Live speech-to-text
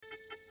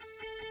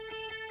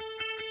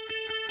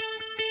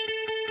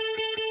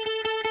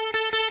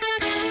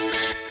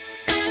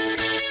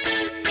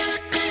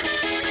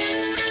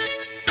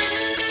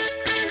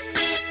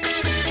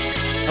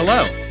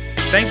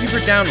Thank you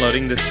for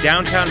downloading this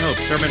Downtown Hope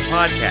Sermon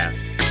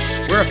Podcast.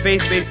 We're a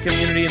faith-based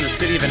community in the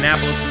city of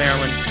Annapolis,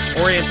 Maryland,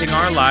 orienting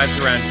our lives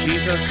around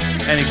Jesus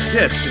and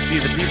exist to see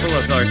the people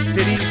of our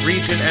city,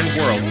 region, and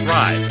world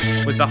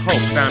thrive with the hope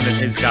found in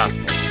His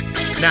gospel.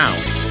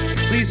 Now,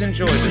 please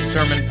enjoy the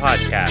Sermon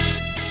Podcast.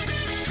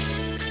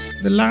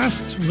 The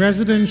last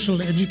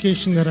residential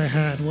education that I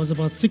had was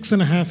about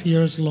 6.5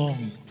 years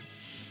long.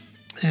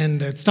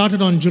 And it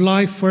started on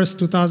July 1st,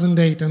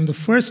 2008. And the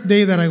first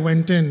day that I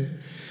went in,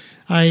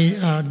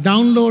 I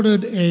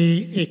downloaded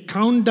a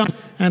countdown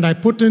and I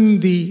put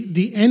in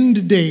the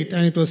end date,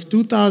 and it was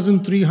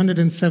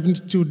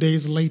 2,372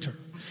 days later.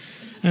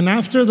 And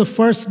after the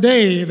first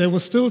day, there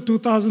was still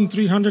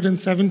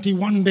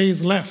 2,371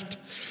 days left.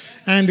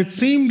 And it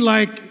seemed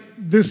like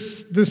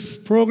this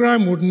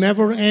program would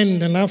never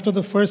end. And after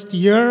the first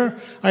year,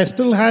 I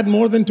still had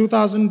more than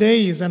 2,000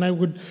 days, and I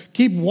would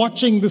keep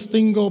watching this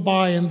thing go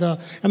by. And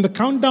the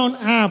countdown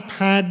app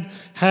had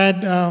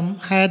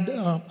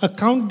a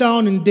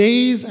countdown in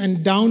days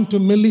and down to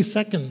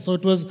milliseconds. So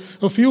it was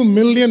a few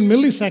million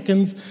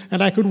milliseconds,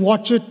 and I could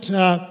watch it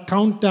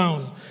count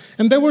down.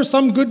 And there were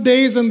some good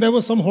days, and there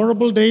were some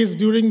horrible days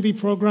during the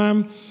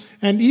program.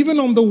 And even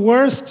on the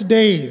worst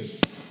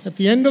days, at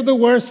the end of the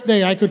worst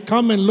day, I could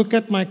come and look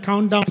at my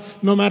countdown.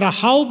 No matter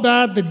how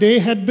bad the day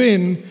had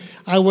been,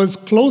 I was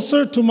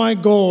closer to my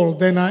goal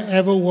than I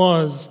ever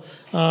was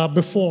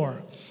before.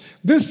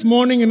 This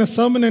morning, in a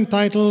sermon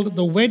entitled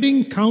The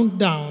Wedding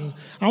Countdown,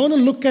 I want to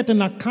look at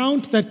an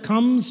account that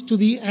comes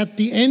at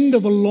the end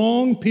of a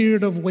long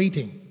period of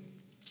waiting.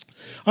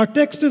 Our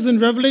text is in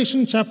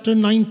Revelation chapter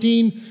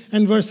 19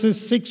 and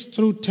verses 6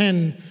 through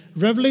 10.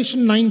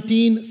 Revelation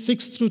 19,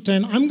 6 through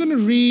 10. I'm going to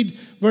read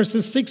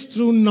verses 6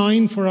 through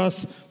 9 for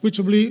us, which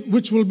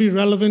will be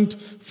relevant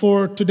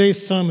for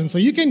today's sermon. So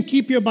you can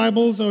keep your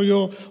Bibles or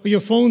your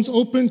phones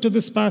open to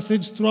this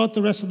passage throughout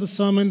the rest of the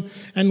sermon,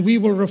 and we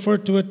will refer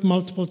to it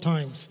multiple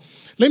times.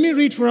 Let me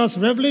read for us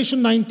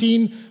Revelation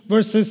 19,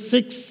 verses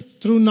 6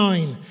 through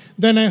 9.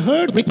 Then I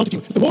heard a great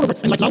multitude, the roar of it,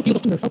 and like loud peals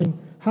of thunder, shouting,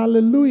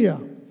 Hallelujah!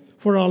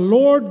 For our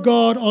Lord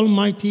God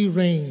Almighty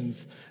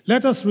reigns.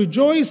 Let us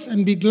rejoice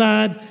and be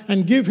glad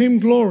and give Him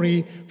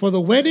glory, for the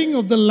wedding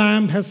of the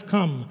Lamb has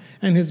come,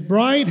 and His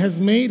bride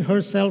has made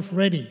herself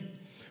ready.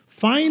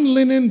 Fine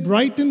linen,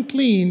 bright and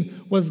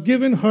clean, was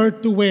given her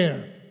to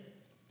wear.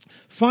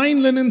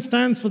 Fine linen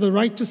stands for the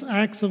righteous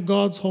acts of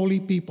God's holy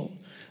people.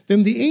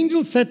 Then the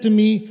angel said to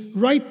me,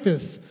 Write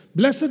this,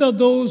 Blessed are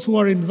those who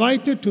are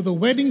invited to the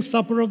wedding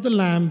supper of the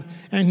Lamb.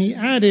 And he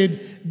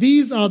added,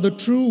 These are the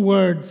true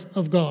words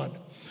of God.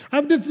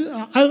 I've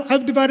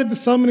divided the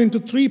sermon into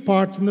 3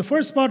 parts. In the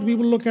first part, we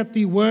will look at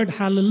the word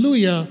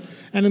hallelujah.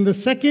 And in the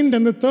second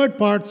and the third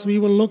parts, we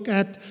will look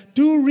at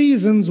 2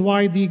 reasons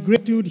why the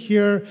gratitude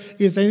here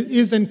is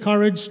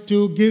encouraged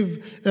to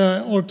give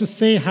or to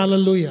say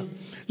hallelujah.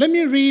 Let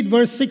me read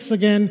verse 6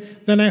 again.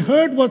 Then I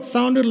heard what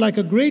sounded like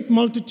a great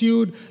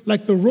multitude,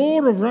 like the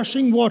roar of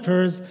rushing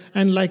waters,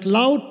 and like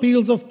loud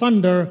peals of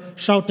thunder,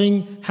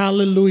 shouting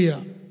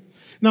hallelujah.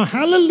 Now,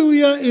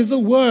 hallelujah is a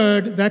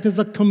word that is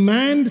a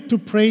command to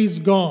praise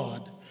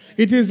God.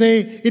 It is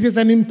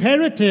an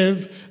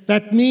imperative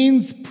that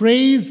means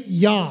praise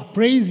Yah,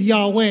 praise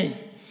Yahweh.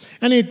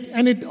 And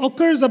it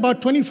occurs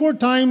about 24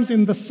 times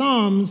in the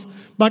Psalms,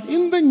 but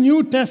in the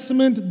New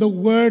Testament, the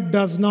word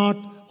does not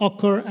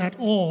occur at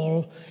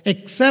all,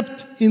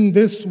 except in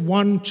this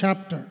one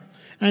chapter.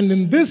 And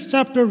in this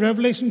chapter,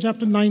 Revelation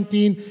chapter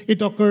 19,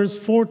 it occurs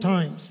 4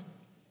 times.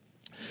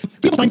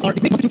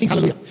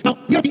 Hallelujah. Now,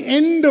 we are at the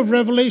end of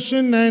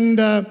Revelation, and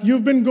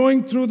you've been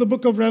going through the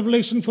book of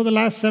Revelation for the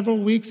last several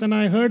weeks, and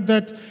I heard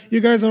that you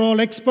guys are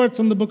all experts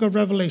on the book of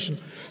Revelation.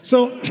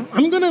 So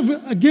I'm going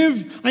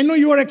to I know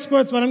you are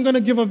experts, but I'm going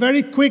to give a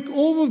very quick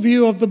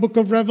overview of the book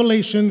of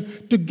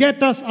Revelation to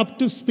get us up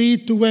to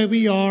speed to where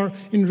we are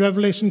in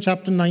Revelation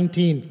chapter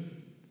 19.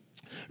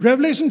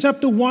 Revelation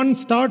chapter 1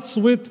 starts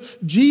with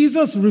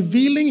Jesus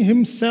revealing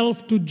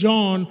himself to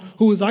John,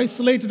 who is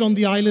isolated on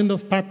the island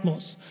of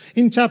Patmos.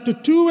 In chapter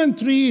 2 and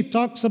 3, it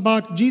talks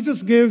about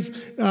Jesus gives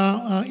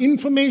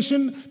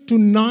information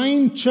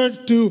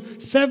to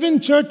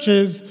 7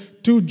 churches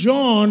to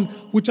John,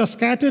 which are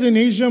scattered in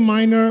Asia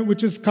Minor,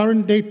 which is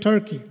current-day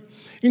Turkey.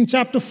 In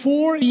chapter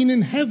 4,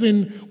 in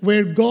heaven,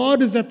 where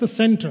God is at the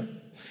center.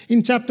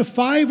 In chapter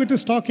 5,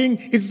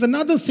 it's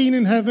another scene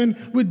in heaven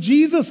with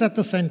Jesus at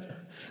the center.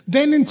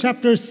 Then in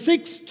chapters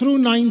 6 through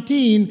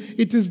 19,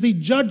 it is the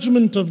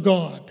judgment of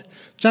God.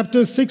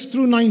 Chapters 6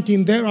 through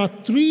 19, there are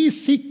 3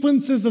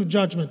 sequences of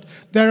judgment.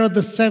 There are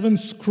the 7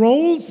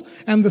 scrolls,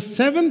 and the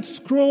 7th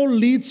scroll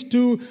leads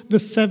to the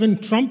 7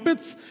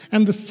 trumpets,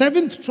 and the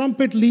 7th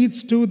trumpet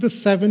leads to the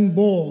 7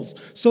 bowls.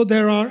 So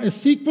there are a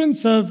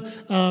sequence of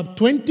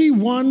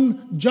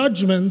 21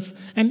 judgments,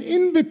 and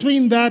in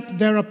between that,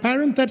 there are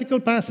parenthetical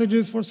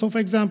passages. For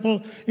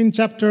example, in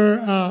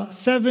chapter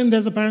 7,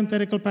 there's a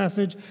parenthetical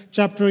passage.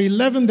 Chapter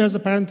 11, there's a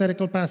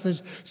parenthetical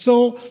passage.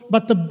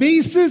 But the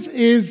basis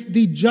is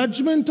the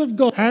judgment of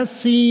God as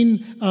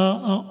seen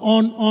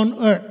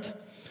on earth.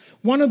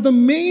 One of the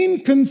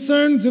main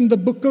concerns in the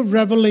book of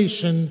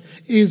Revelation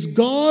is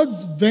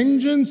God's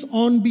vengeance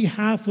on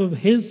behalf of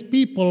his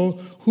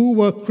people who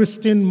were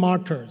Christian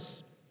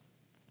martyrs.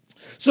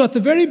 So at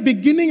the very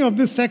beginning of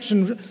this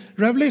section,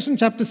 Revelation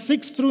chapter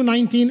 6 through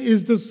 19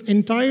 is this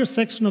entire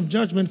section of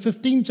judgment,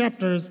 15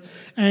 chapters.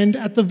 And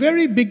at the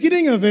very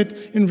beginning of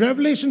it, in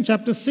Revelation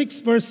chapter 6,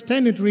 verse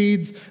 10, it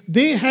reads,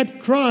 "They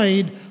had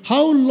cried,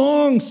 'How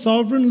long,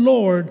 sovereign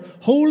Lord,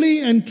 holy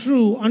and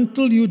true,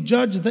 until you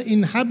judge the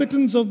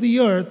inhabitants of the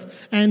earth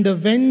and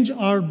avenge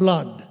our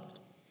blood?'"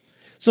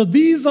 So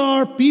these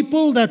are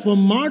people that were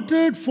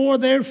martyred for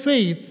their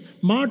faith,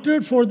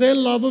 martyred for their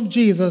love of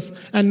Jesus,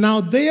 and now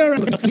they are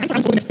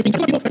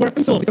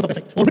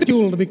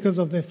ridiculed because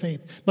of their faith.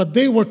 But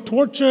they were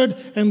tortured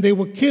and they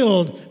were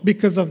killed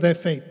because of their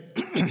faith.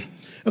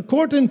 A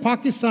court in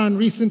Pakistan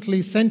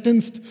recently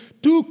sentenced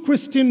two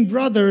Christian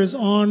brothers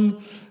on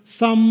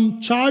some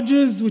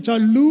charges which are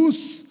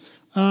loose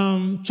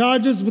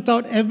charges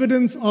without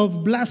evidence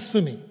of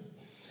blasphemy.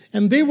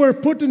 And they were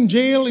put in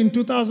jail in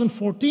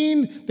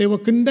 2014. They were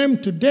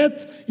condemned to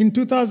death. In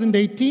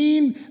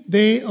 2018,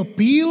 they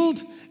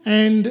appealed.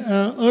 And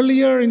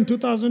earlier in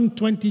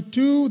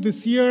 2022,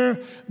 this year,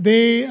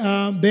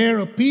 their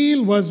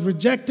appeal was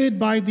rejected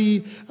by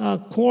the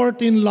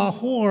court in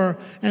Lahore,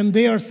 and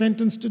they are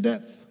sentenced to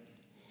death.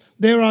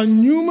 There are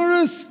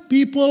numerous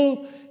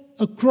people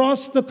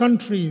across the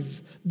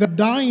countries that are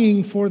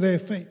dying for their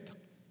faith.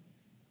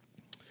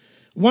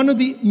 One of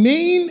the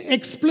main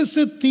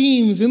explicit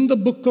themes in the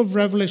book of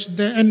Revelation,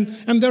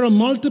 and there are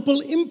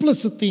multiple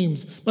implicit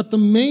themes, but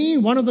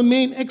one of the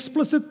main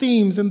explicit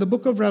themes in the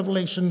book of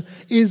Revelation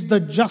is the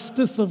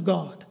justice of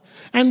God.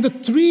 And the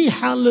three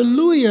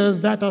hallelujahs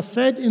that are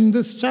said in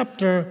this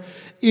chapter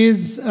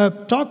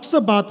talks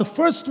about, the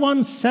first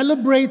one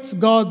celebrates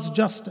God's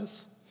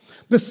justice.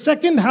 The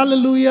second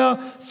hallelujah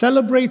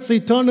celebrates the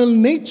eternal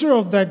nature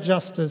of that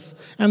justice.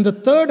 And the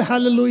third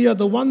hallelujah,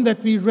 the one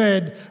that we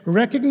read,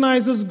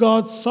 recognizes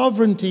God's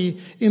sovereignty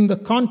in the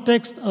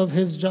context of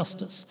his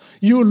justice.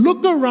 You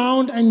look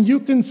around and you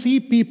can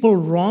see people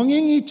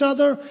wronging each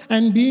other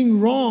and being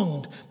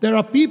wronged. There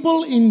are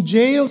people in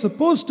jail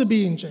supposed to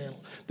be in jail.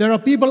 There are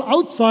people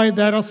outside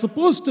that are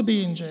supposed to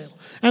be in jail.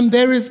 And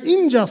there is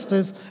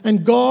injustice,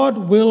 and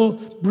God will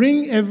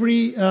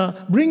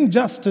bring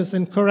justice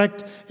and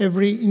correct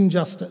every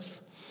injustice.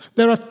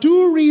 There are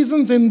two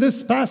reasons in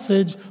this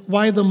passage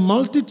why the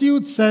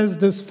multitude says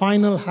this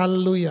final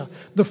hallelujah.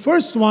 The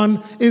first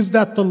one is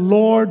that the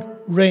Lord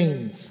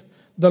reigns.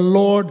 The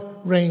Lord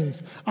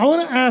reigns. I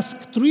want to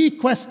ask three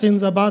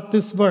questions about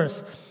this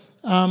verse.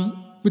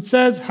 Which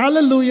says,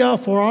 "Hallelujah,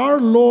 for our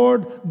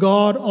Lord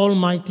God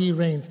Almighty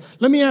reigns."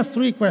 Let me ask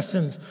three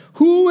questions.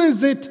 Who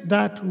is it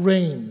that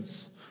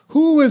reigns?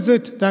 Who is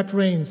it that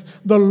reigns?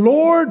 The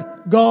Lord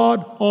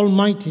God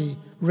Almighty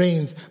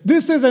reigns.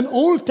 This is an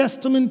Old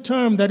Testament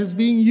term that is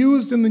being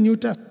used in the New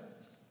Testament.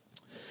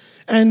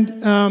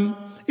 And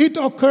it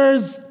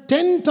occurs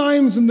 10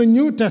 times in the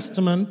New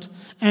Testament,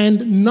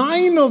 and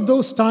 9 of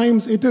those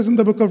times it is in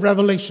the book of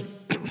Revelation.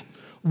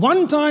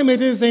 One time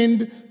it is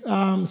in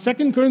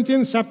 2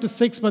 Corinthians chapter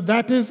 6, but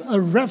that is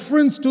a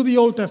reference to the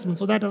Old Testament,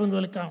 so that doesn't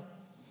really count.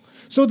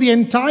 So the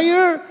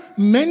entire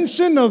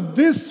mention of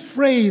this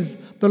phrase,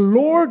 the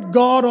Lord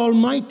God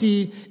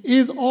Almighty,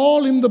 is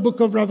all in the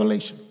book of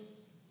Revelation.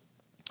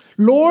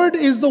 Lord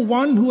is the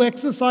one who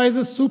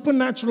exercises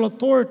supernatural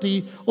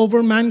authority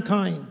over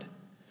mankind.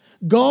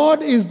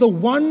 God is the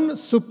one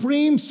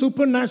supreme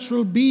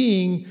supernatural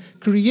being,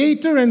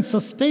 creator and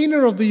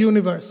sustainer of the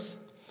universe.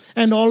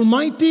 And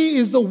Almighty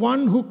is the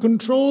one who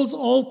controls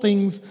all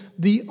things,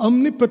 the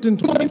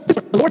omnipotent. Who is it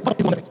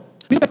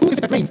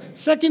that reigns?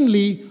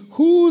 Secondly,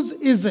 whose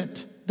is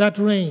it that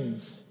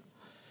reigns?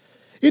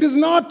 It is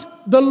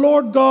not the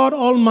Lord God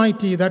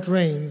Almighty that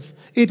reigns.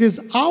 It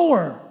is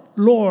our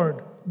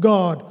Lord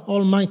God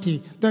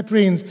Almighty that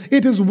reigns.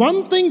 It is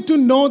one thing to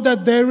know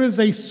that there is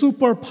a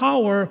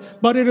superpower,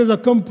 but it is a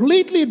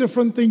completely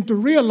different thing to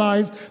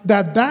realize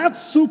that that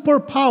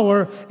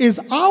superpower is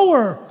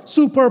our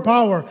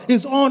superpower,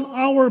 is on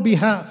our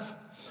behalf.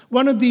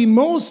 One of the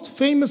most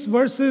famous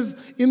verses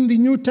in the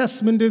New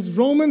Testament is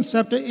Romans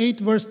chapter 8,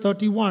 verse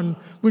 31,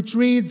 which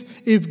reads,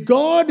 "If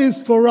God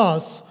is for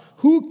us,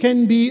 who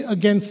can be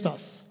against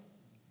us?"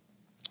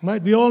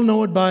 Right? We all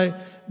know it by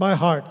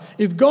heart.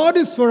 If God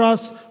is for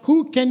us,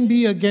 who can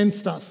be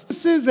against us?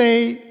 This is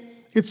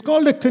it's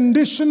called a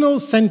conditional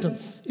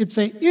sentence. It's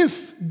a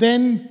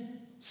if-then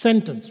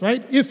sentence,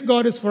 right? If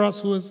God is for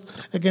us, who is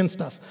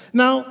against us?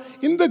 Now,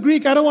 in the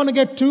Greek, I don't want to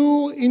get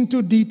too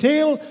into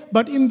detail,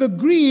 but in the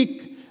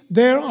Greek,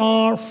 there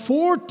are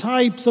 4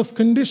 types of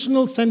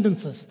conditional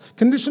sentences.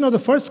 Condition of the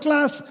first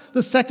class,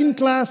 the second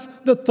class,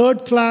 the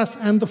third class,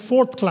 and the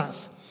fourth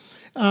class.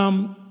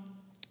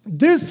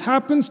 This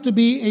happens to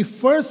be a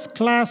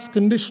first-class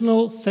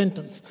conditional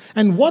sentence.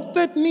 And what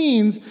that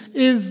means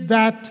is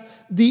that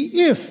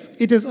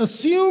it is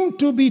assumed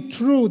to be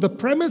true, the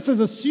premise is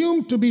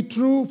assumed to be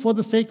true for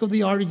the sake of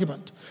the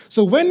argument.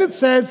 So when it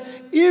says,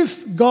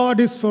 if God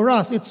is for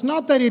us, it's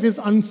not that it is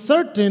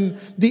uncertain.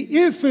 The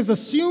if is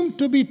assumed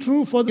to be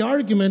true for the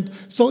argument,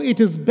 so it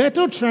is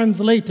better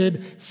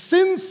translated,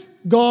 since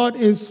God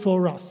is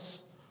for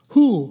us,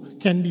 who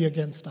can be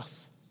against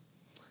us?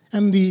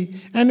 And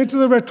it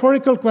is a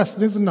rhetorical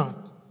question, is it not?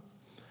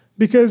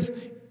 Because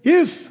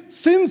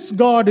since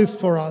God is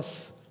for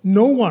us,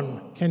 no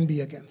one can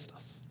be against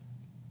us.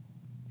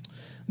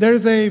 There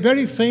is a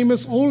very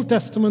famous Old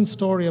Testament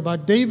story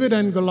about David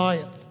and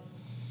Goliath.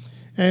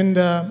 And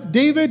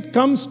David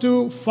comes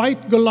to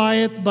fight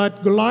Goliath,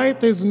 but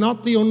Goliath is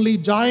not the only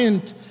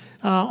giant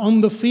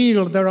on the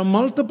field. There are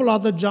multiple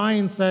other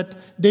giants that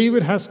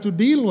David has to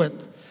deal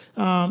with,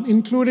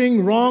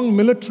 including wrong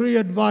military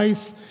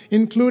advice,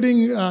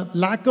 including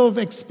lack of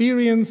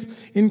experience,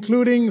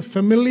 including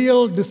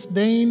familial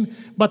disdain.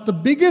 But the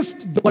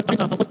biggest was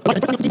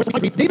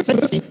David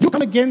said, "You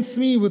come against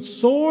me with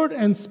sword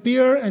and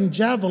spear and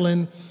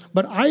javelin,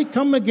 but I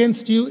come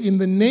against you in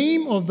the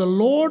name of the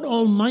Lord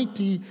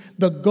Almighty,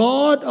 the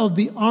God of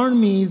the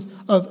armies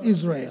of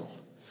Israel."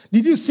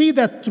 Did you see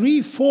that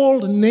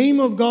threefold name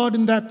of God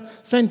in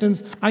that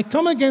sentence? I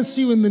come against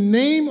you in the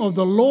name of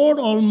the Lord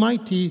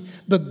Almighty,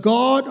 the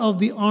God of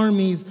the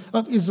armies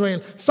of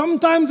Israel.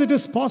 Sometimes it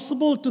is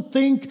possible to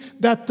think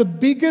that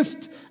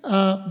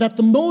that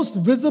the most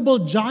visible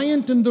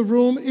giant in the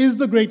room is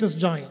the greatest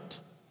giant.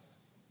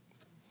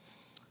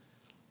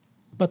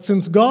 But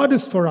since God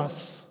is for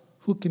us,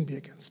 who can be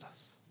against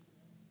us?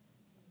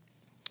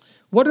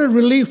 What a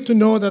relief to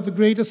know that the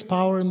greatest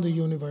power in the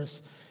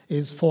universe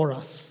is for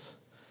us.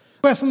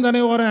 The question that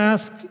I want to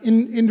ask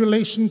in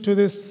relation to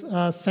this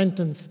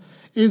sentence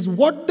is,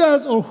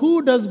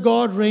 who does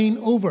God reign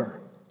over?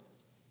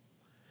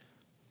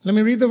 Let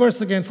me read the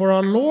verse again. For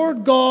our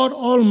Lord God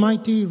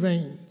Almighty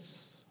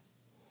reigns.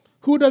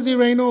 Who does he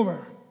reign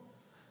over?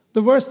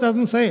 The verse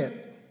doesn't say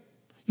it.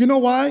 You know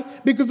why?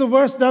 Because the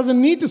verse doesn't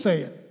need to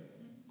say it.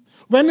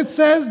 When it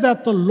says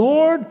that the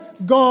Lord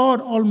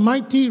God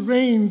Almighty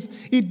reigns,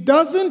 it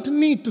doesn't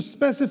need to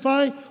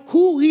specify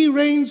who he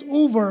reigns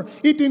over.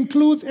 It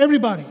includes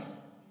everybody.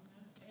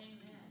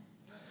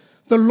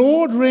 The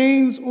Lord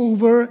reigns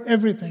over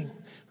everything.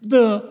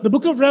 The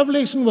book of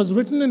Revelation was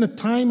written in a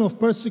time of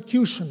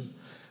persecution,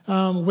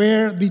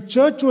 where the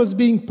church was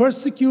being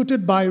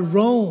persecuted by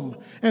Rome.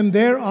 And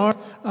there are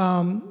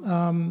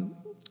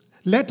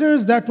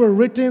letters that were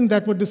written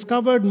that were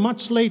discovered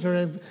much later,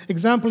 as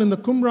example in the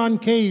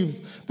Qumran caves,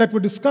 that were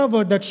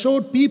discovered that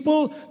showed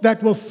people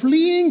that were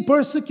fleeing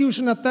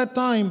persecution at that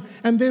time,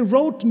 and they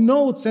wrote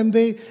notes and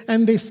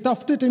they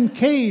stuffed it in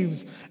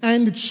caves,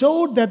 and it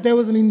showed that there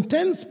was an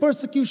intense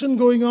persecution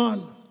going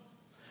on.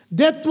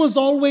 Death was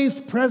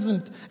always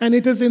present, and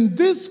it is in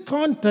this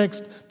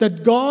context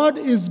that God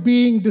is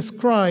being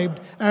described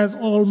as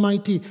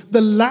Almighty.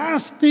 The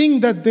last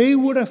thing that they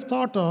would have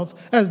thought of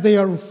as they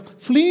are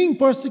fleeing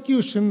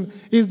persecution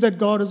is that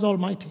God is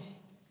Almighty.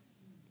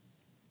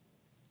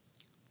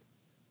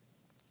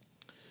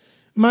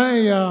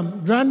 My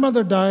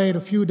grandmother died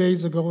a few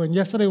days ago, and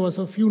yesterday was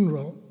her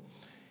funeral.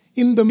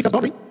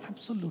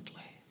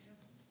 Absolutely.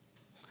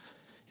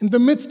 In the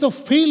midst of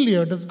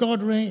failure, does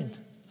God reign?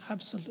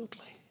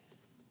 Absolutely.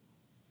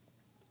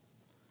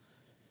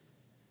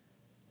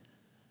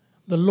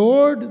 The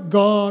Lord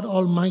God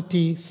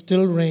Almighty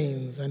still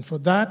reigns, and for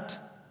that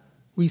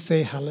we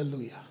say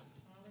hallelujah.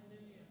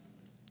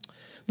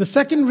 The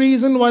second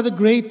reason why the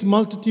great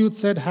multitude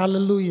said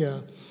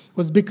hallelujah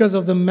was because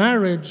of the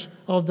marriage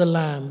of the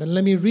Lamb. And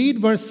let me read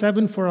verse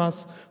 7 for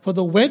us. For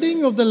the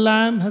wedding of the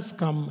Lamb has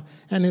come,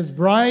 and his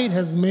bride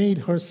has made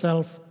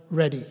herself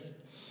ready.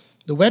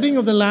 The wedding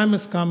of the Lamb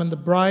has come, and the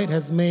bride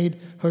has made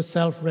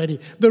herself ready.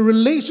 The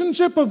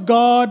relationship of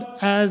God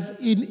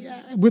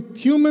with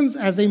humans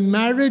as a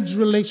marriage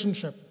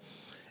relationship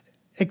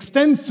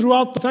extends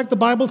throughout. In fact, the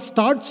Bible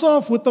starts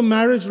off with the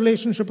marriage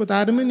relationship with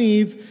Adam and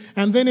Eve,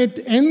 and then it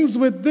ends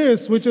with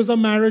this, which is a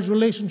marriage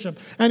relationship.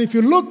 And if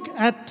you look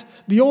at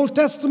the Old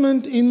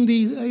Testament in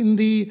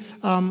the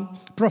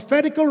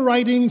prophetical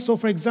writings, so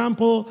for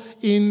example,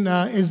 in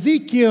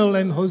Ezekiel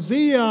and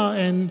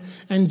Hosea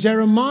and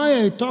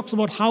Jeremiah, it talks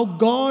about how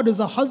God is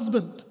a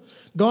husband.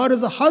 God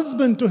is a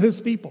husband to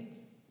his people.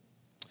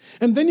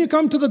 And then you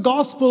come to the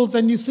Gospels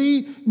and you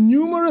see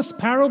numerous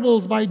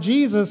parables by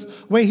Jesus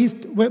where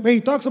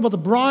he talks about the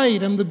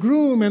bride and the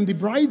groom and the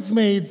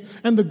bridesmaids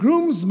and the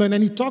groomsmen,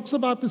 and he talks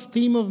about this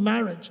theme of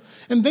marriage.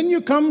 And then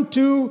you come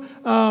to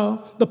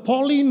the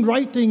Pauline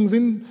writings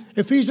in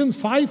Ephesians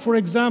 5, for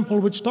example,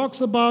 which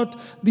talks about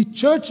the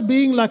church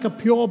being like a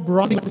pure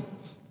bride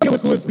who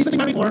is recently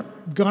married or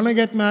gonna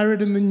get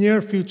married in the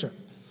near future.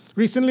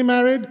 Recently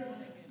married,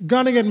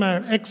 gonna get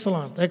married.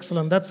 Excellent,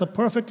 excellent. That's the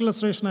perfect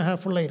illustration I have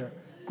for later.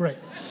 Great.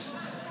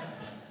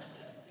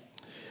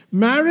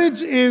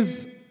 Marriage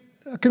is,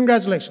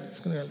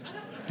 congratulations.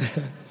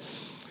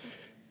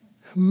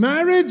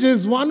 Marriage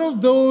is one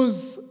of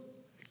those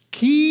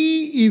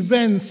key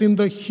events in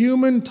the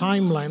human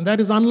timeline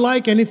that is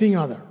unlike anything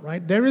other,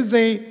 right? There is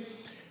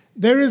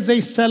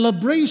a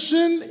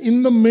celebration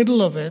in the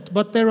middle of it,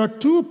 but there are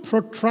two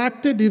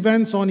protracted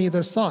events on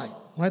either side,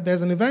 right?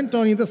 There's an event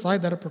on either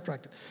side that are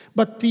protracted.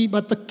 But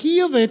the key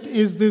of it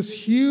is this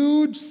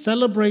huge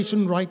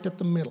celebration right at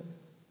the middle.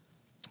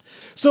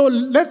 So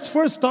let's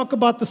first talk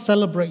about the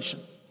celebration.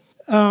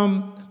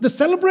 The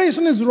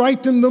celebration is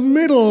right in the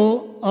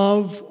middle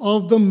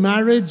of the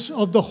marriage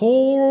of the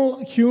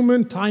whole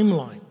human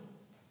timeline.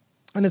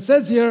 And it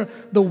says here,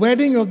 the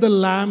wedding of the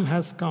Lamb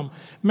has come.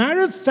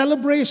 Marriage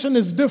celebration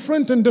is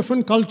different in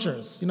different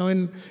cultures. You know,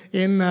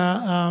 in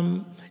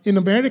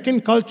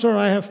American culture,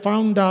 I have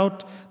found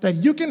out that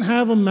you can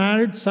have a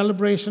marriage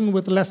celebration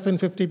with less than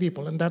 50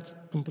 people, and that's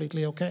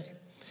completely okay.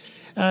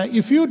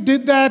 If you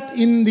did that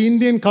in the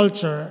Indian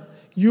culture,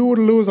 you would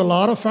lose a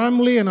lot of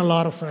family and a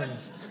lot of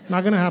friends.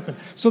 Not going to happen.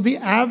 So the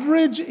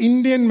average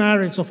Indian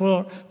marriage, so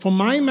for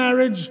my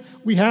marriage,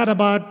 we had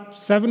about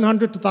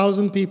 700 to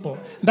 1,000 people.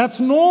 That's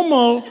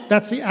normal.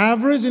 That's the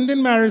average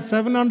Indian marriage.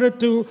 700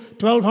 to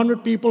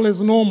 1,200 people is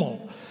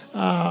normal.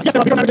 Yes,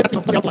 there are bigger marriages,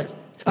 that's the outliers.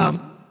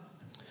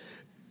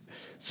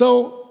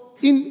 So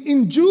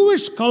in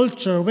Jewish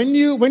culture, when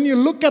you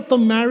look at the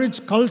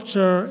marriage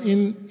culture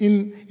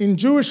in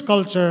Jewish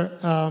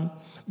culture,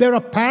 there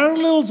are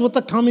parallels with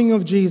the coming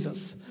of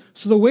Jesus.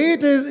 So the way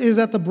it is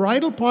that the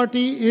bridal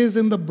party is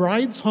in the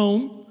bride's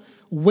home,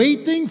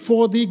 waiting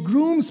for the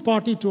groom's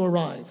party to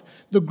arrive.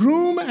 The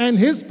groom and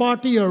his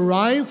party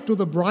arrive to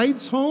the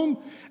bride's home,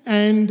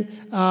 and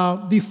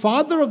the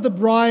father of the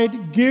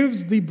bride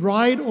gives the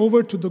bride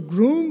over to the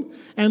groom,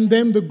 and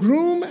then the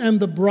groom and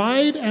the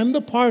bride and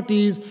the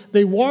parties,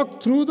 they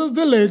walk through the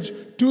village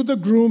to the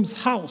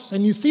groom's house.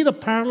 And you see the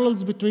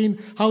parallels between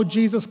how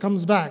Jesus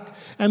comes back.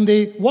 And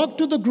they walk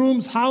to the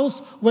groom's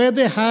house where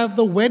they have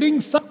the wedding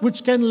supper,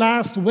 which can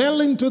last well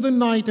into the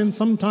night and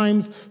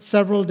sometimes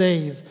several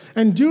days.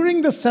 And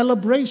during the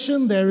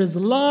celebration, there is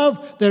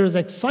love, there is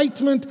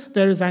excitement,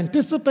 there is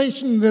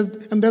anticipation,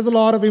 and there's a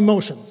lot of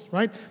emotions,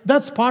 right?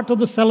 That's part of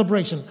the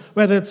celebration.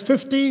 Whether it's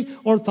 50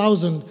 or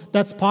 1,000,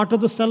 that's part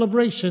of the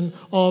celebration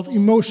of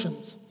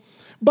emotions.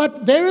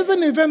 But there is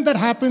an event that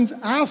happens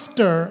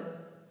after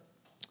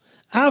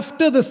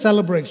the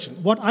celebration,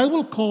 what I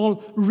will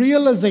call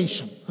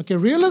realization. Okay,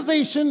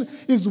 realization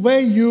is where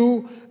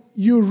you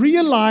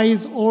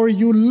realize or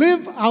you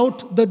live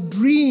out the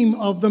dream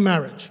of the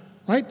marriage,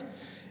 right?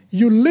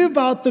 You live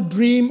out the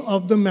dream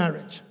of the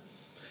marriage.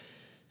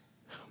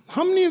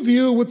 How many of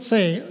you would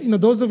say,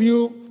 those of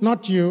you,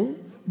 not you,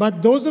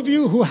 but those of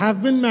you who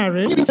have been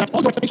married,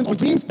 all your expectations or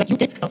dreams that you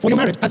get for your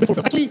marriage has been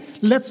fulfilled? Actually,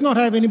 let's not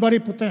have anybody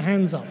put their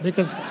hands up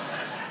because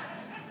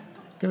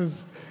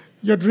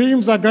your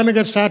dreams are going to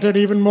get shattered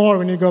even more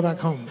when you go back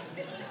home.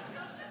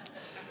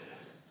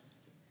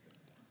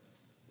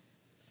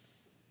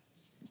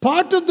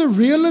 Part of the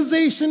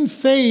realization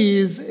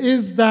phase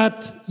is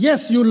that,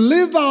 yes, you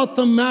live out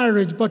the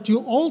marriage, but you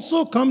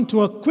also come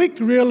to a quick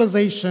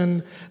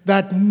realization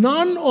that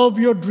none of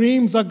your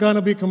dreams are going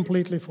to be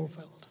completely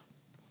fulfilled.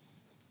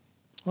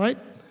 Right?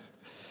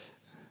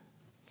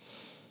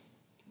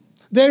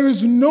 There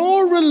is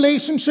no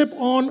relationship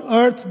on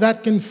earth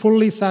that can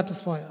fully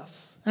satisfy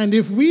us. And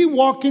if we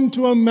walk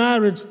into a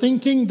marriage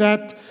thinking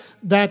that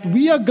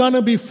we are going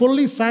to be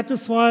fully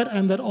satisfied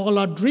and that all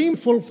our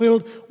dreams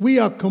fulfilled, we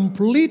are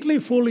completely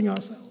fooling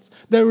ourselves.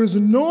 There is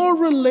no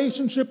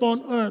relationship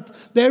on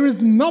earth. There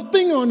is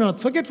nothing on earth.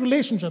 Forget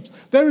relationships.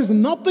 There is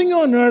nothing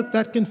on earth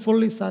that can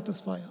fully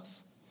satisfy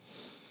us.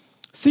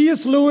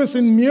 C.S. Lewis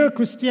in Mere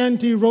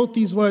Christianity wrote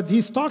these words.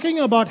 He's talking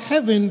about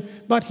heaven,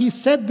 but he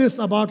said this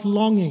about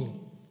longing.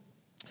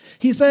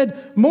 He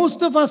said,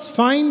 most of us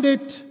find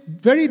it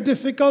very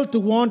difficult to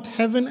want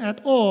heaven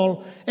at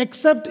all,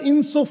 except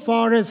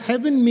insofar as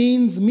heaven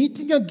means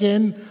meeting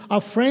again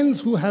our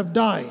friends who have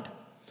died.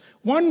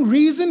 One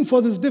reason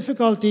for this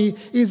difficulty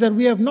is that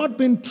we have not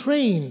been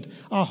trained.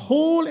 Our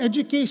whole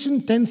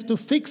education tends to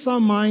fix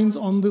our minds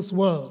on this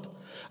world.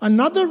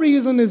 Another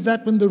reason is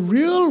that when the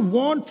real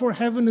want for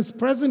heaven is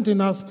present in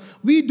us,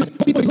 we do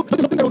people look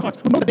in their own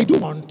hearts, know that they do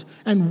want,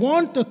 and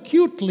want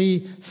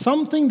acutely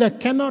something that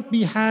cannot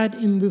be had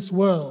in this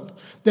world.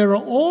 There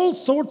are all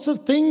sorts of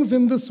things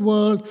in this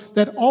world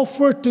that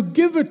offer to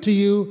give it to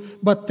you,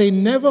 but they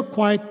never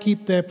quite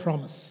keep their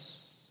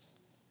promise.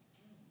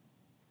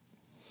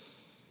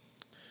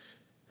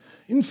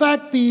 In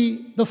fact,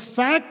 the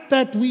fact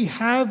that we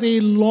have a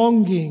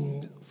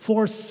longing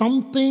for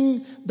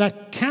something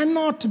that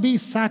cannot be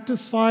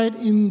satisfied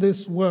in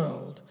this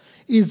world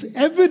is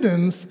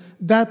evidence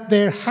that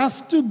there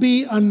has to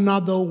be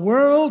another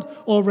world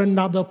or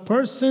another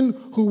person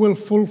who will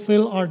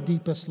fulfill our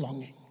deepest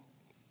longing.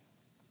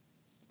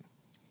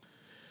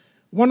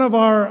 One of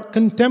our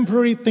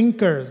contemporary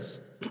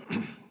thinkers,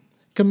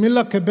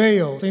 Camila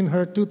Cabello, in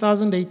her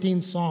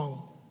 2018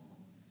 song,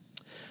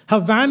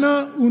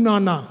 Havana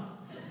Unana,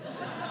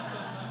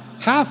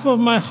 half of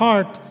my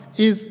heart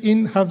is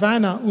in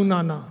Havana,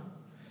 Unana.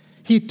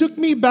 He took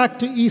me back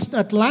to East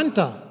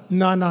Atlanta,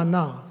 na na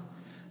na.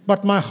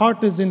 but my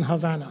heart is in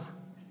Havana.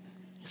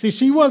 See,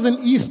 she was in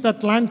East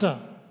Atlanta,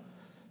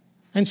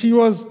 and she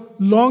was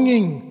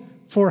longing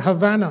for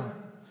Havana,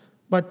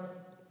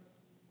 but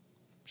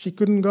she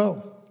couldn't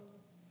go.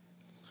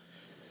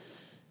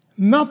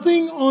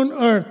 Nothing on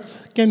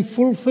earth can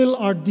fulfill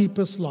our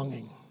deepest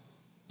longing.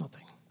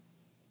 Nothing.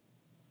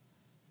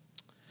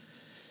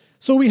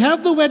 So we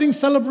have the wedding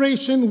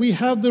celebration, we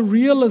have the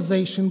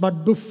realization,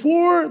 but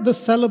before the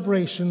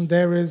celebration,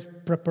 there is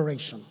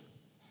preparation.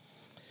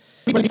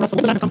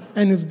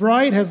 And his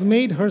bride has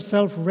made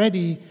herself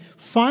ready.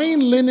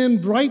 Fine linen,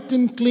 bright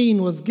and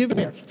clean, was given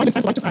there.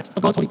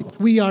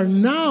 We are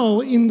now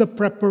in the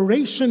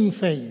preparation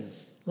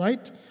phase,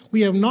 right?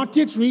 We have not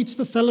yet reached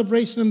the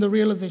celebration and the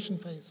realization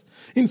phase.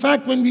 In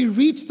fact, when we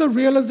reach the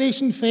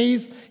realization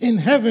phase in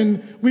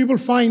heaven, we will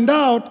find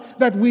out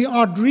that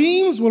our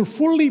dreams will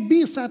fully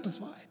be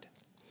satisfied.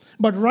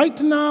 But right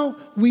now,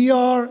 we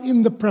are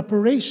in the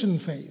preparation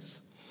phase.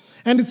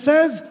 And it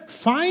says,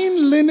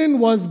 fine linen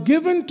was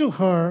given to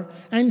her,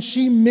 and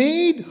she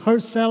made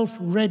herself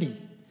ready.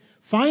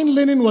 Fine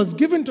linen was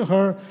given to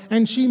her,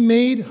 and she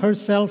made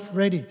herself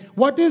ready.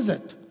 What is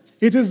it?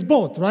 It is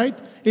both, right?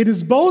 It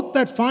is both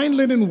that fine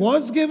linen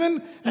was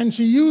given, and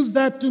she used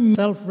that to make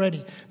herself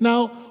ready.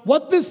 Now,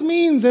 what this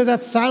means is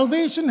that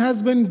salvation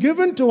has been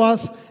given to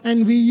us,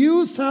 and we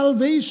use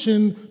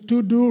salvation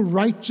to do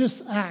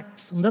righteous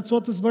acts. And that's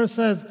what this verse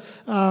says.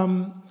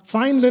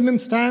 Fine linen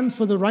stands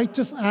for the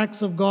righteous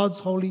acts of God's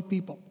holy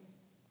people.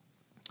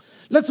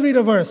 Let's read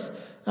a verse.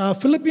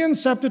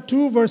 Philippians chapter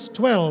 2, verse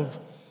 12.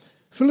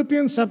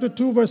 Philippians chapter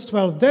 2, verse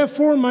 12.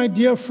 Therefore, my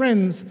dear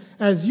friends,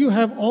 as you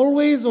have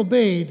always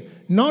obeyed,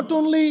 not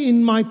only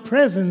in my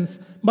presence,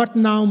 but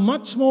now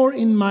much more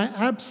in my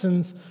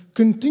absence,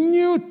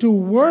 continue to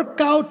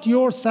work out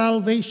your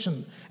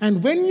salvation.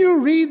 And when you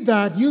read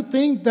that, you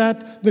think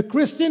that the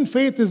Christian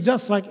faith is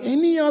just like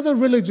any other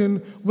religion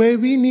where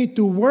we need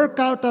to work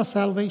out our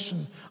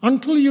salvation.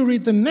 Until you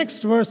read the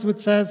next verse, which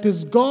says, it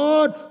is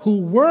God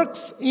who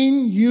works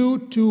in you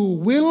to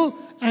will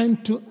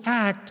and to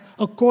act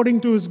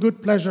according to his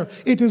good pleasure.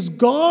 It is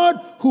God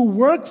who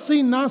works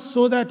in us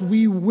so that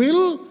we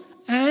will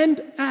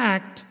and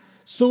act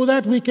so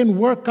that we can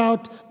work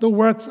out the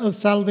works of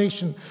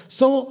salvation.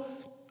 So,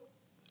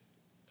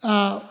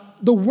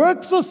 the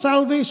works of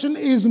salvation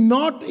is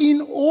not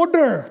in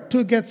order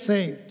to get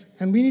saved.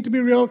 And we need to be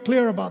real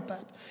clear about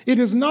that. It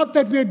is not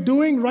that we are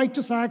doing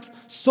righteous acts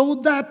so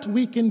that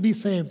we can be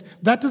saved.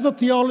 That is the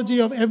theology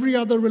of every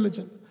other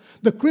religion.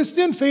 The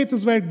Christian faith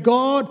is where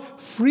God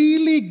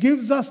freely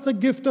gives us the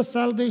gift of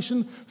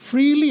salvation,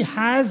 freely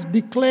has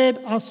declared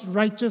us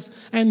righteous,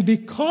 and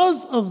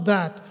because of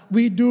that,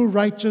 we do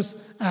righteous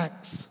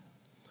acts.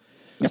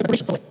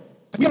 But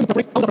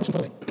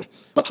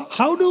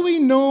how do we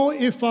know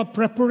if our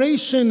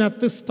preparation at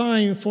this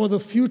time for the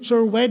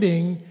future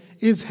wedding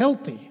is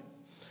healthy?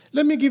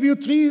 Let me give you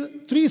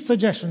three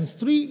suggestions,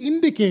 three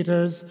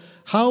indicators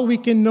how we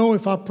can know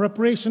if our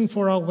preparation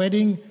for our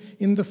wedding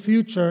in the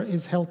future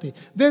is healthy.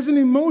 There's an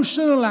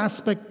emotional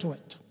aspect to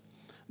it.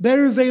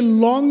 There is a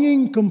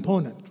longing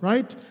component,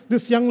 right?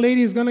 This young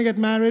lady is going to get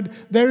married.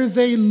 There is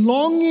a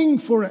longing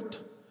for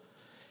it.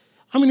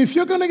 I mean, if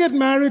you're going to get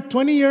married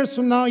 20 years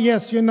from now,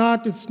 yes, you're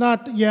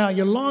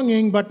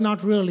longing, but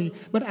not really.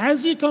 But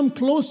as you come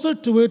closer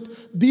to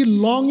it, the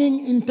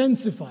longing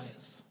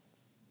intensifies.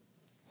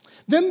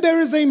 Then there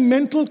is a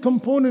mental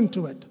component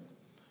to it,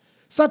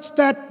 such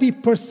that the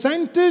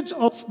percentage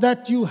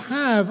that you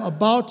have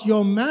about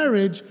your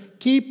marriage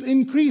keep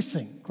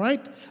increasing,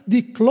 right?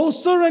 The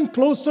closer and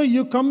closer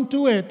you come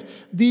to it,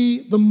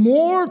 the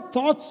more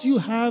thoughts you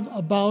have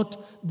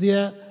about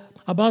the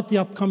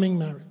upcoming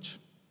marriage.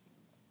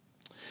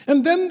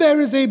 And then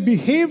there is a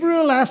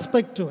behavioral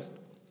aspect to it.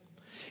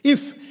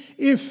 If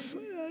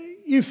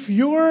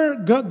you're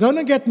going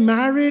to get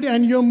married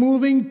and you're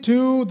moving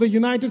to the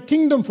United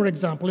Kingdom, for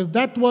example, if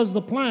that was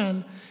the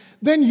plan,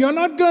 then you're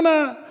not going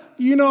to,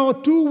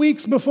 2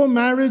 weeks before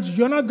marriage,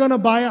 you're not going to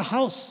buy a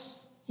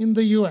house in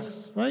the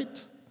U.S.,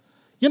 right?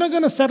 You're not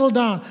going to settle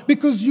down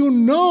because you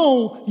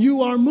know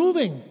you are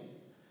moving.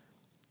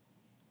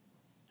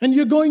 And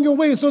you're going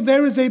away. So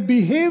there is a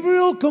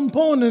behavioral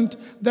component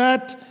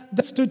that's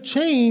to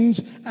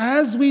change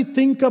as we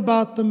think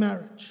about the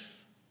marriage.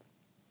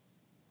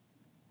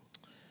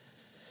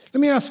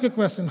 Let me ask you a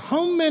question.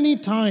 How many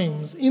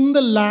times in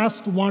the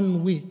last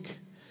 1 week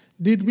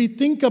did we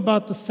think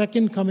about the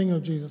second coming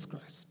of Jesus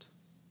Christ?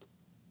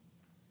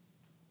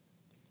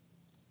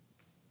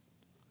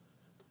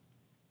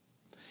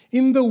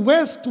 In the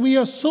West, we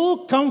are so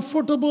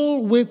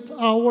comfortable with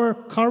our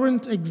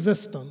current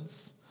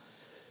existence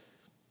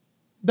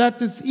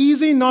that it's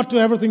easy not to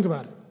ever think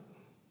about it.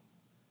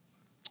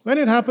 When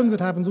it happens,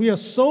 it happens. We are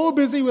so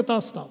busy with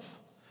our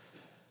stuff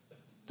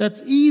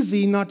that's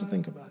easy not to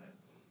think about it.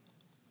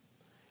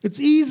 It's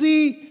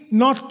easy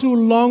not to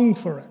long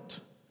for it.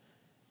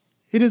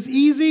 It is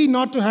easy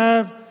not to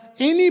have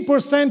any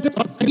percentage.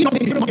 I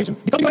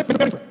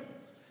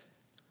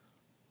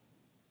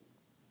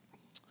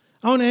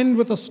want to end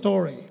with a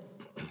story.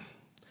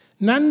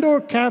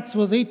 Nandor Katz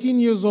was 18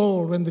 years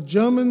old when the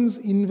Germans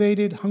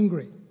invaded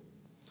Hungary.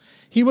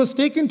 He was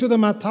taken to the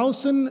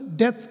Mauthausen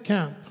death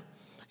camp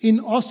in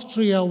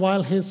Austria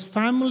while his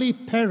family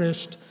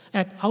perished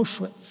at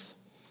Auschwitz.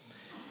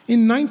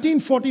 In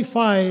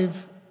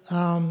 1945,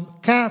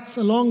 Katz,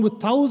 along with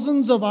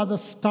thousands of other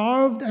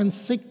starved and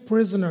sick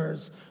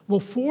prisoners, were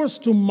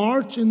forced to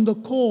march in the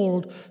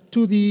cold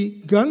to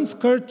the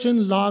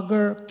Gunskirchen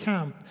Lager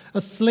camp,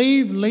 a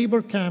slave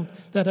labor camp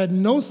that had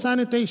no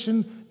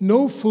sanitation,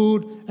 no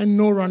food, and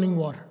no running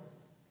water.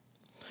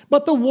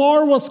 But the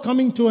war was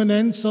coming to an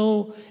end,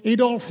 so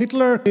Adolf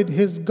Hitler did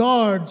his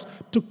guards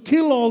to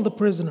kill all the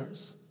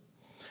prisoners.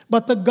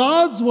 But the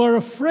guards were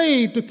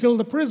afraid to kill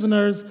the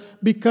prisoners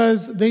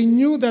because they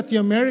knew that the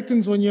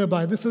Americans were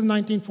nearby. This is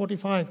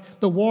 1945.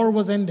 The war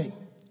was ending.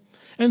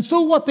 And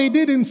so what they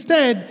did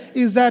instead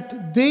is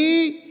that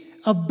they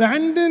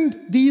abandoned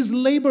these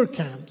labor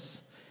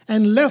camps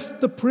and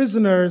left the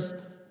prisoners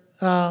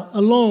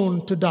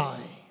alone to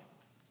die.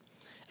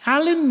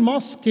 Alan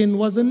Moskin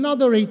was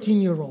another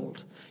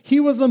 18-year-old.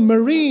 He was a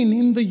Marine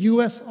in the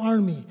U.S.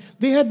 Army.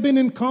 They had been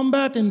in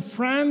combat in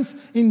France,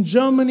 in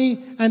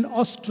Germany, and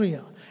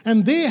Austria.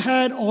 And they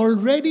had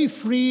already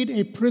freed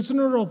a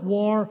prisoner of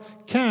war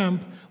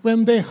camp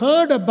when they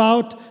heard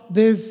about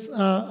this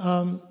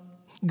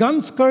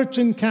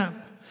Gunskirchen camp.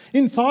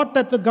 In thought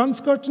that the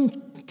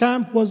Gunskirchen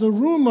camp was a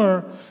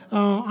rumor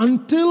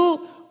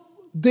until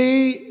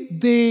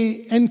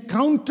they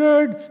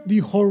encountered the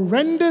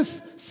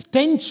horrendous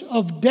stench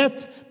of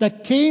death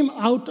that came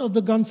out of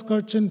the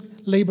Gunskirchen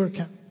labor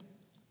camp.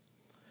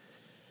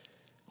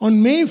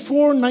 On May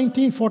 4,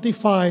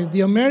 1945,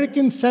 the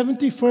American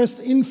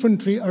 71st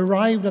Infantry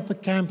arrived at the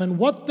camp, and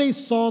what they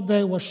saw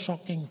there was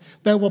shocking.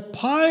 There were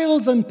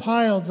piles and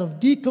piles of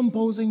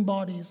decomposing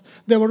bodies.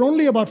 There were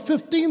only about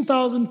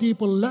 15,000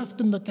 people left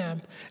in the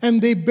camp,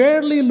 and they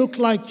barely looked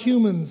like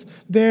humans.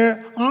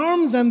 Their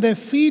arms and their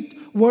feet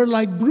were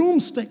like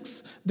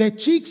broomsticks. Their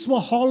cheeks were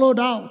hollowed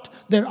out.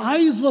 Their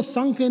eyes were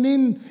sunken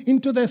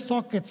into their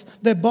sockets.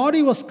 Their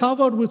body was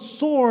covered with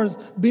sores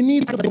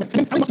beneath.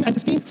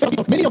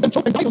 Many of them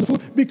choked and died on the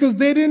food because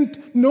they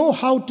didn't know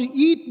how to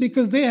eat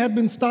because they had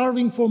been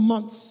starving for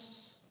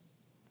months.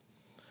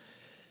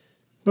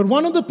 But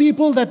one of the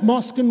people that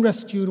Moskin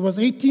rescued was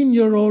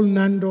 18-year-old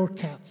Nandor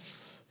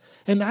Katz.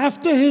 And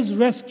after his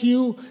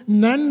rescue,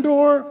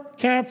 Nandor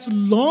Katz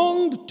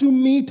longed to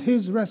meet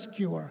his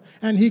rescuer,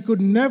 and he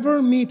could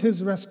never meet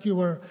his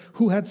rescuer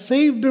who had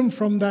saved him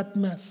from that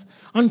mess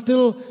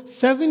until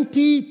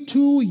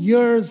 72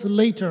 years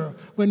later,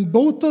 when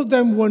both of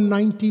them were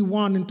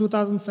 91 in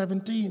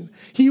 2017.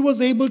 He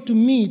was able to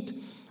meet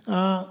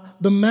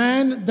the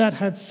man that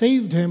had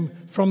saved him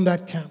from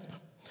that camp.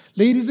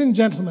 Ladies and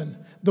gentlemen,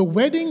 the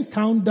wedding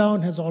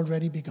countdown has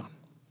already begun.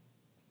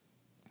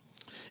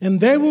 And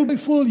there will be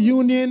full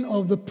union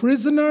of the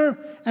prisoner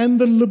and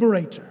the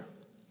liberator,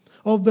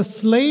 of the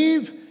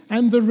slave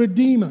and the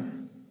redeemer,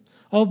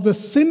 of the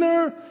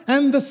sinner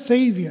and the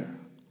savior,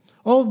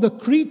 of the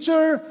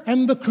creature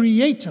and the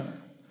creator,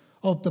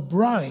 of the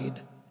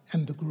bride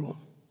and the groom.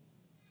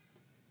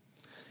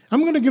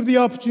 I'm going to give the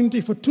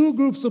opportunity for two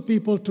groups of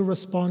people to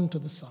respond to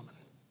the sermon.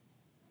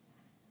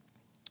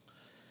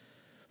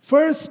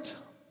 First,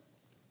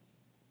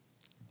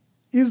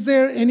 is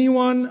there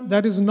anyone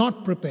that is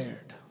not prepared?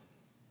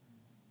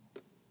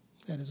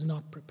 That is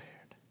not prepared.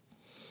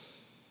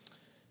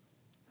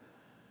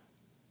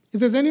 If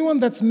there's anyone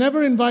that's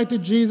never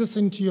invited Jesus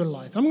into your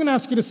life, I'm going to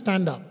ask you to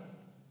stand up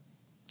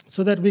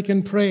so that we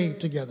can pray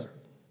together.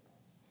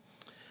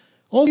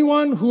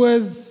 Anyone who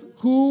is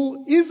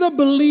a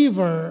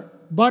believer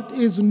but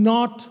is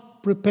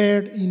not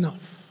prepared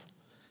enough,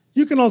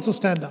 you can also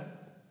stand up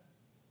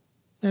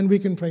and we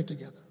can pray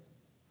together.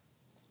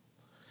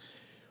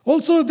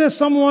 Also, if there's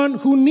someone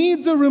who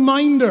needs a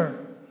reminder,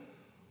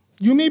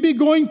 you may be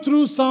going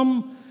through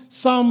some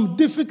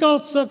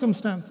difficult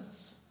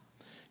circumstances.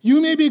 You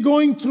may be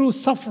going through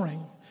suffering.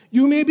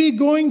 You may be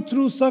going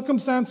through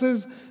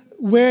circumstances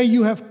where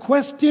you have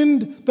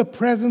questioned the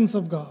presence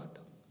of God.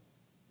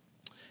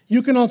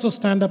 You can also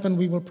stand up and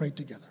we will pray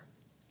together.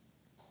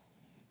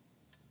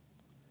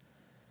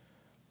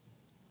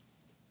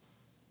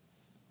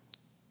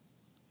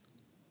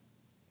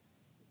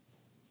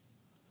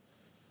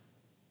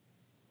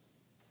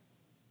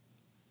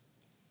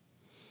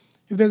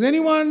 If there's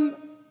anyone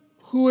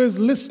who is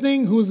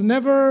listening, who's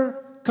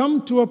never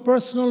come to a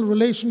personal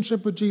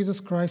relationship with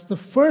Jesus Christ, the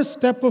first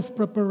step of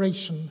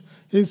preparation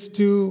is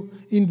to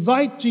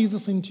invite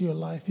Jesus into your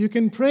life. You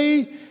can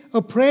pray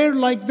a prayer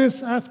like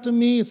this after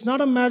me. It's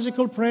not a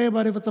magical prayer,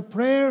 but if it's a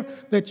prayer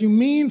that you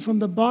mean from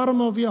the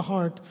bottom of your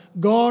heart,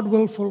 God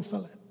will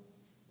fulfill it.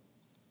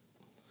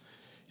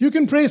 You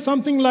can pray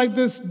something like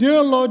this: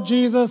 Dear Lord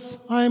Jesus,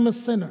 I am a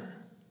sinner,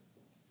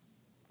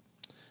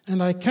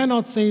 and I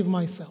cannot save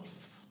myself.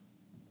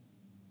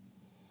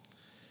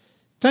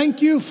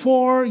 Thank you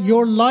for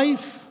your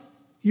life,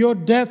 your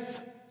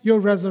death, your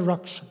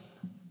resurrection.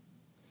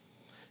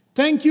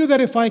 Thank you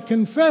that if I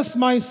confess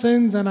my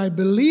sins and I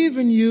believe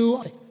in you,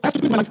 I ask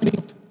you to my life,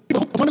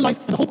 eternal life,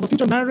 and the hope of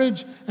future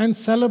marriage and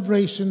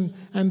celebration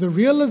and the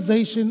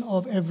realization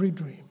of every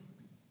dream.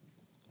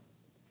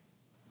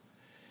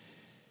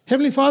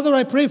 Heavenly Father,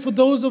 I pray for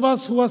those of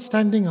us who are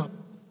standing up.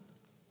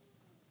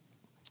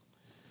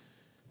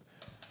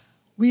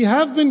 We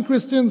have been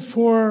Christians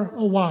for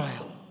a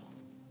while.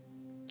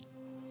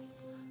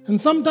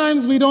 And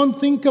sometimes we don't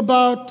think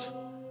about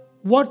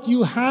what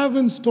you have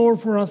in store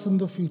for us in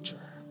the future.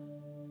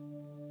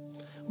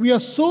 We are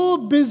so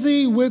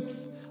busy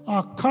with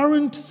our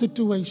current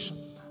situation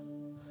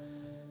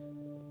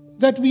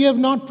that we have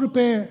not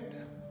prepared.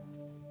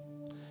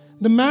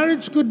 The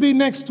marriage could be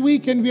next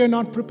week and we are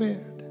not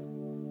prepared.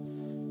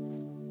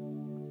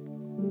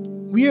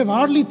 We have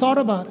hardly thought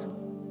about it.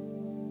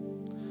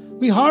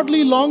 We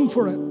hardly long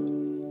for it.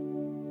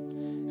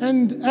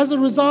 And as a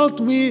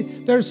result,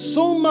 there's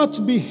so much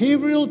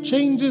behavioral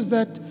changes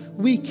that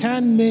we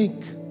can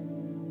make.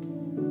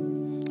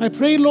 I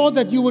pray, Lord,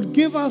 that you would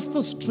give us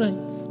the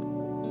strength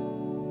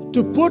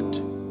to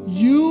put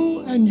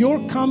you and your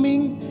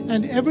coming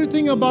and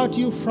everything about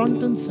you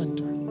front and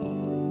center.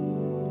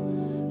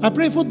 I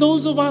pray for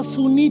those of us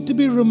who need to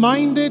be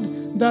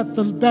reminded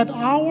that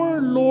our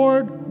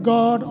Lord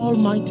God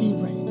Almighty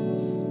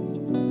reigns.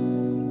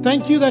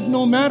 Thank you that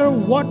no matter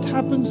what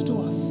happens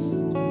to us,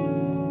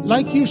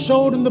 like you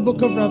showed in the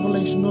book of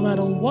Revelation, no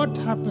matter what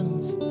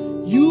happens,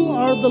 you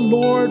are the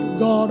Lord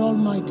God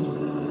Almighty,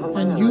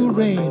 and you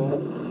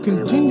reign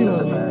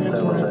continually and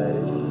forever.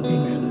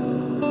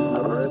 Amen.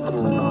 A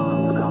virtual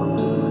song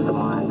comes to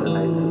mind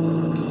today.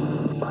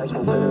 I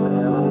consider the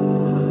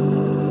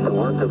heavens, the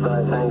work of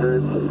thy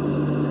fingers,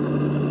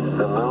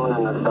 the moon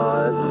and the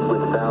stars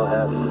which thou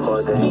hast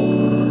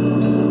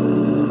ordained.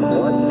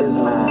 What is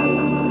man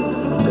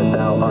that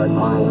thou art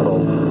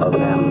mindful of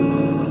him?